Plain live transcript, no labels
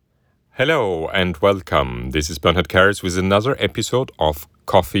Hello and welcome. This is Bernhard Karras with another episode of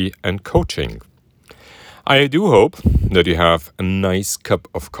Coffee and Coaching. I do hope that you have a nice cup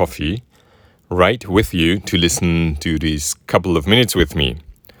of coffee right with you to listen to these couple of minutes with me.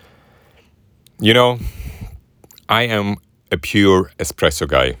 You know, I am a pure espresso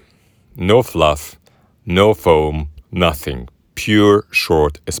guy. No fluff, no foam, nothing. Pure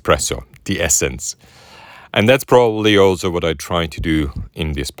short espresso, the essence. And that's probably also what I try to do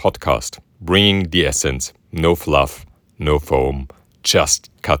in this podcast, bringing the essence, no fluff, no foam, just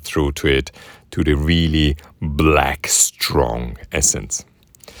cut through to it, to the really black, strong essence.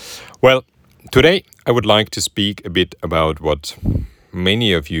 Well, today I would like to speak a bit about what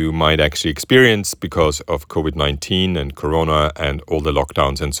many of you might actually experience because of COVID-19 and Corona and all the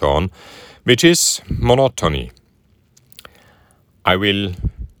lockdowns and so on, which is monotony. I will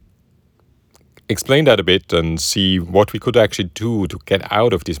explain that a bit and see what we could actually do to get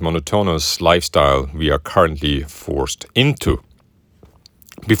out of this monotonous lifestyle we are currently forced into.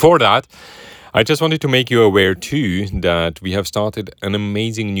 Before that, I just wanted to make you aware too that we have started an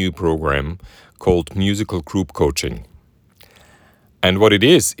amazing new program called Musical Group Coaching. And what it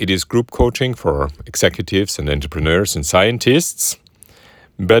is group coaching for executives and entrepreneurs and scientists.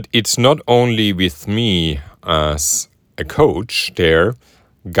 But it's not only with me as a coach there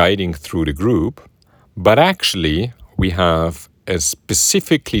guiding through the group, but actually we have a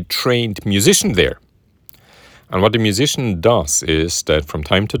specifically trained musician there. And what the musician does is that from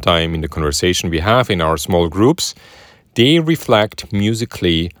time to time in the conversation we have in our small groups, they reflect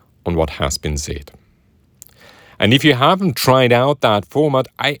musically on what has been said. And if you haven't tried out that format,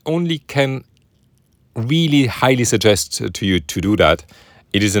 I only can really highly suggest to you to do that.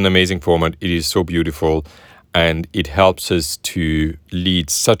 It is an amazing format. It is so beautiful. And it helps us to lead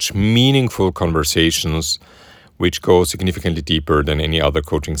such meaningful conversations which go significantly deeper than any other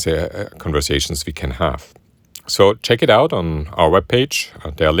coaching conversations we can have. So check it out on our webpage.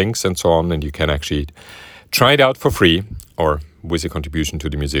 There are links and so on, and you can actually try it out for free or with a contribution to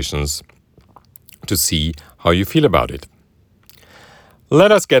the musicians to see how you feel about it. Let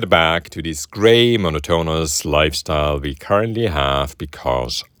us get back to this grey, monotonous lifestyle we currently have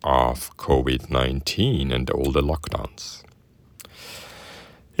because of COVID-19 and all the lockdowns.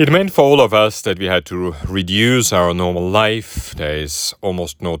 It meant for all of us that we had to reduce our normal life. There is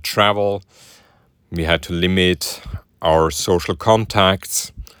almost no travel. We had to limit our social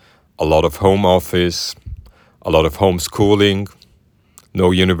contacts, a lot of home office, a lot of homeschooling,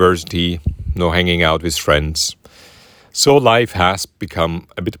 no university, no hanging out with friends. So life has become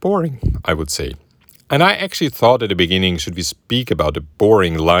a bit boring, I would say. And I actually thought at the beginning, should we speak about the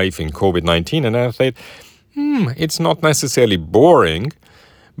boring life in COVID-19? And I thought, it's not necessarily boring,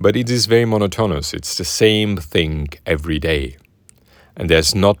 but it is very monotonous. It's the same thing every day. And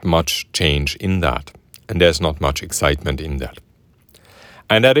there's not much change in that. And there's not much excitement in that.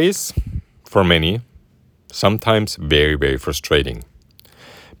 And that is, for many, sometimes very, very frustrating.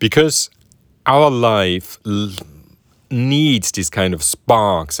 Because our life needs these kind of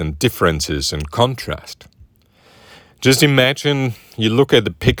sparks and differences and contrast. Just imagine you look at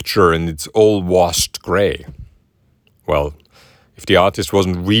the picture and it's all washed gray. Well, if the artist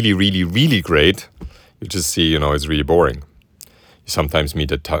wasn't really, really, really great, you just see, it's really boring. You sometimes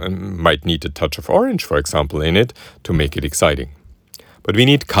might need a touch of orange, for example, in it to make it exciting. But we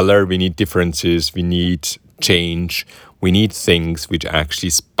need color, we need differences, we need change, we need things which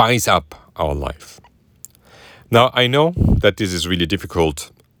actually spice up our life. Now, I know that this is really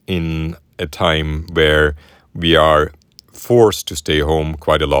difficult in a time where we are forced to stay home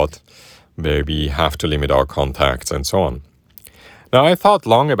quite a lot, where we have to limit our contacts and so on. Now, I thought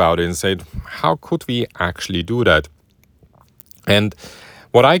long about it and said, how could we actually do that? And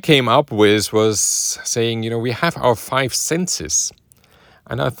what I came up with was saying, we have our five senses.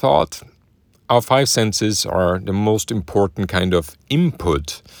 And I thought our five senses are the most important kind of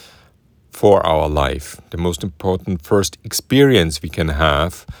input for our life, the most important first experience we can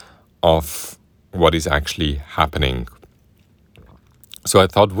have of what is actually happening. So I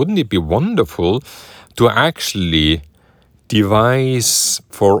thought, wouldn't it be wonderful to actually devise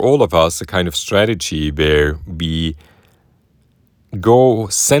for all of us a kind of strategy where we go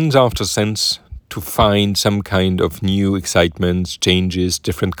sense after sense to find some kind of new excitements, changes,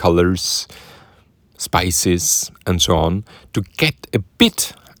 different colors, spices, and so on, to get a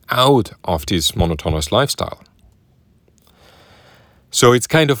bit out of this monotonous lifestyle. So it's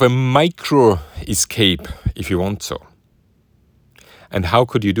kind of a micro escape, if you want so. And how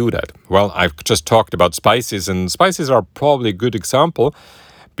could you do that? Well, I've just talked about spices, and spices are probably a good example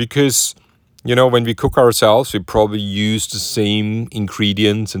because When we cook ourselves, we probably use the same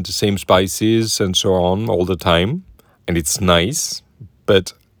ingredients and the same spices and so on all the time. And it's nice,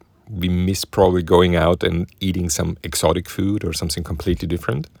 but we miss probably going out and eating some exotic food or something completely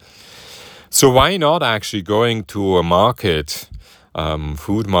different. So why not actually going to a market,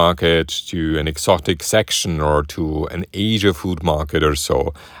 food market, to an exotic section or to an Asia food market or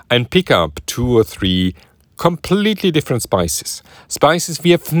so, and pick up 2 or 3 completely different spices we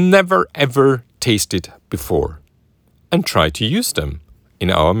have never ever tasted before, and try to use them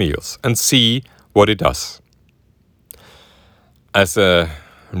in our meals and see what it does. As a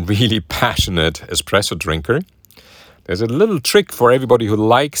really passionate espresso drinker, there's a little trick for everybody who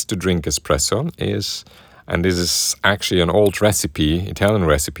likes to drink espresso and this is actually an old recipe, Italian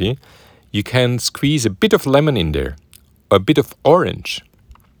recipe, you can squeeze a bit of lemon in there, a bit of orange,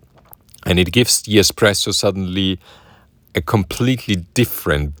 and it gives the espresso suddenly a completely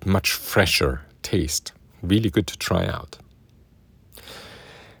different, much fresher taste. Really good to try out.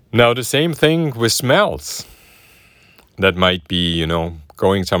 Now the same thing with smells. That might be,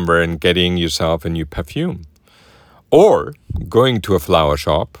 going somewhere and getting yourself a new perfume. Or going to a flower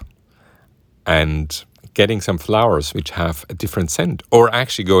shop and getting some flowers which have a different scent. Or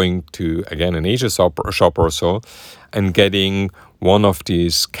actually going to, again, an Asia shop or so and getting one of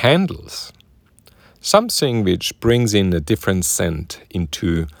these candles. Something which brings in a different scent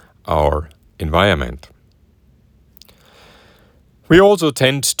into our environment. We also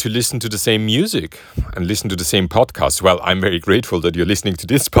tend to listen to the same music and listen to the same podcast. Well, I'm very grateful that you're listening to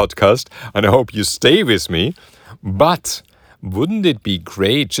this podcast and I hope you stay with me. But wouldn't it be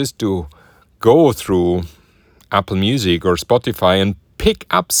great just to go through Apple Music or Spotify and pick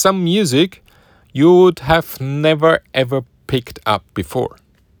up some music you would have never ever picked up before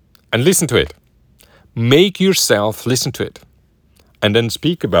and listen to it. Make yourself listen to it and then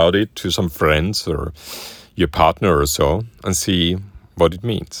speak about it to some friends or your partner or so and see what it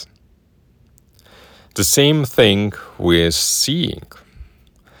means. The same thing with seeing.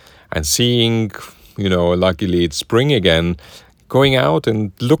 And seeing, luckily it's spring again, going out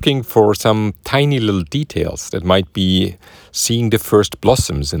and looking for some tiny little details that might be seeing the first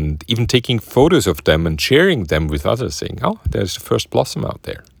blossoms and even taking photos of them and sharing them with others, saying, oh, there's the first blossom out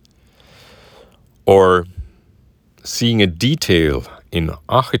there. Or seeing a detail in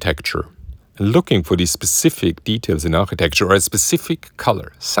architecture and looking for these specific details in architecture or a specific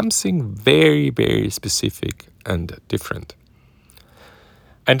color, something very, very specific and different.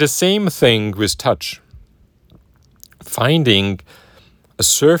 And the same thing with touch. Finding a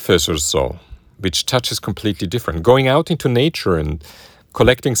surface or so which touches completely different. Going out into nature and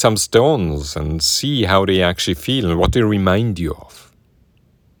collecting some stones and see how they actually feel and what they remind you of.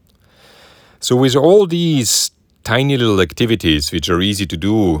 So with all these tiny little activities which are easy to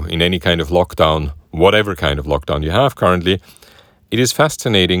do in any kind of lockdown, whatever kind of lockdown you have currently, it is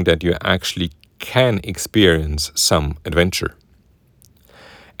fascinating that you actually can experience some adventure.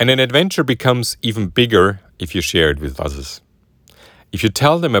 And an adventure becomes even bigger if you share it with others. If you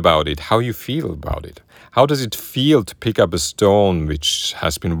tell them about it, how you feel about it. How does it feel to pick up a stone which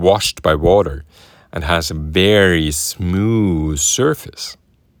has been washed by water and has a very smooth surface?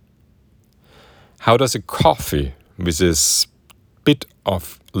 How does a coffee with this bit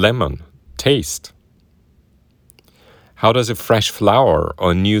of lemon taste? How does a fresh flower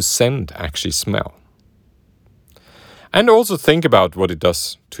or a new scent actually smell? And also think about what it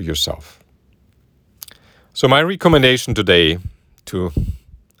does to yourself. So my recommendation today to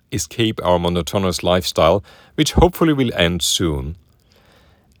escape our monotonous lifestyle, which hopefully will end soon,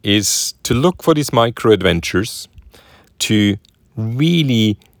 is to look for these micro-adventures, to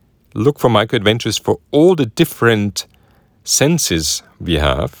really look for micro-adventures for all the different senses we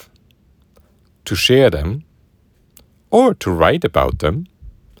have, to share them, or to write about them,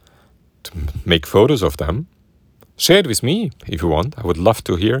 to make photos of them. Share it with me if you want. I would love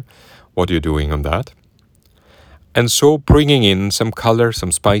to hear what you're doing on that. And so bringing in some color,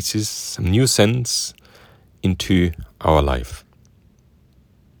 some spices, some new scents into our life.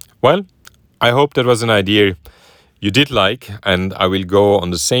 Well, I hope that was an idea you did like, and I will go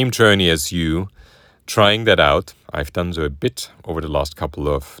on the same journey as you, trying that out. I've done so a bit over the last couple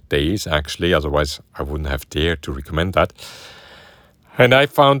of days, actually, otherwise I wouldn't have dared to recommend that. And I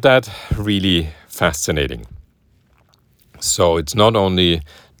found that really fascinating. So it's not only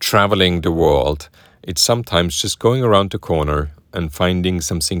traveling the world, it's sometimes just going around the corner and finding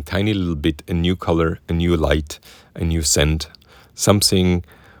something tiny little bit, a new color, a new light, a new scent, something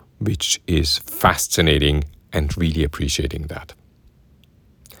which is fascinating and really appreciating that.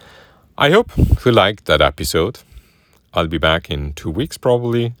 I hope you liked that episode. I'll be back in 2 weeks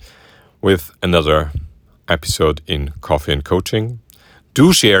probably with another episode in Coffee and Coaching.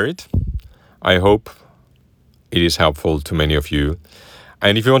 Do share it. I hope it is helpful to many of you.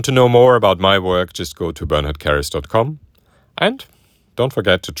 And if you want to know more about my work, just go to bernhardkarras.com and don't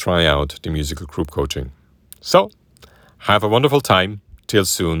forget to try out the musical group coaching. So, have a wonderful time. Till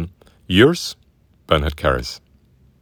soon. Yours, Bernhard Karras.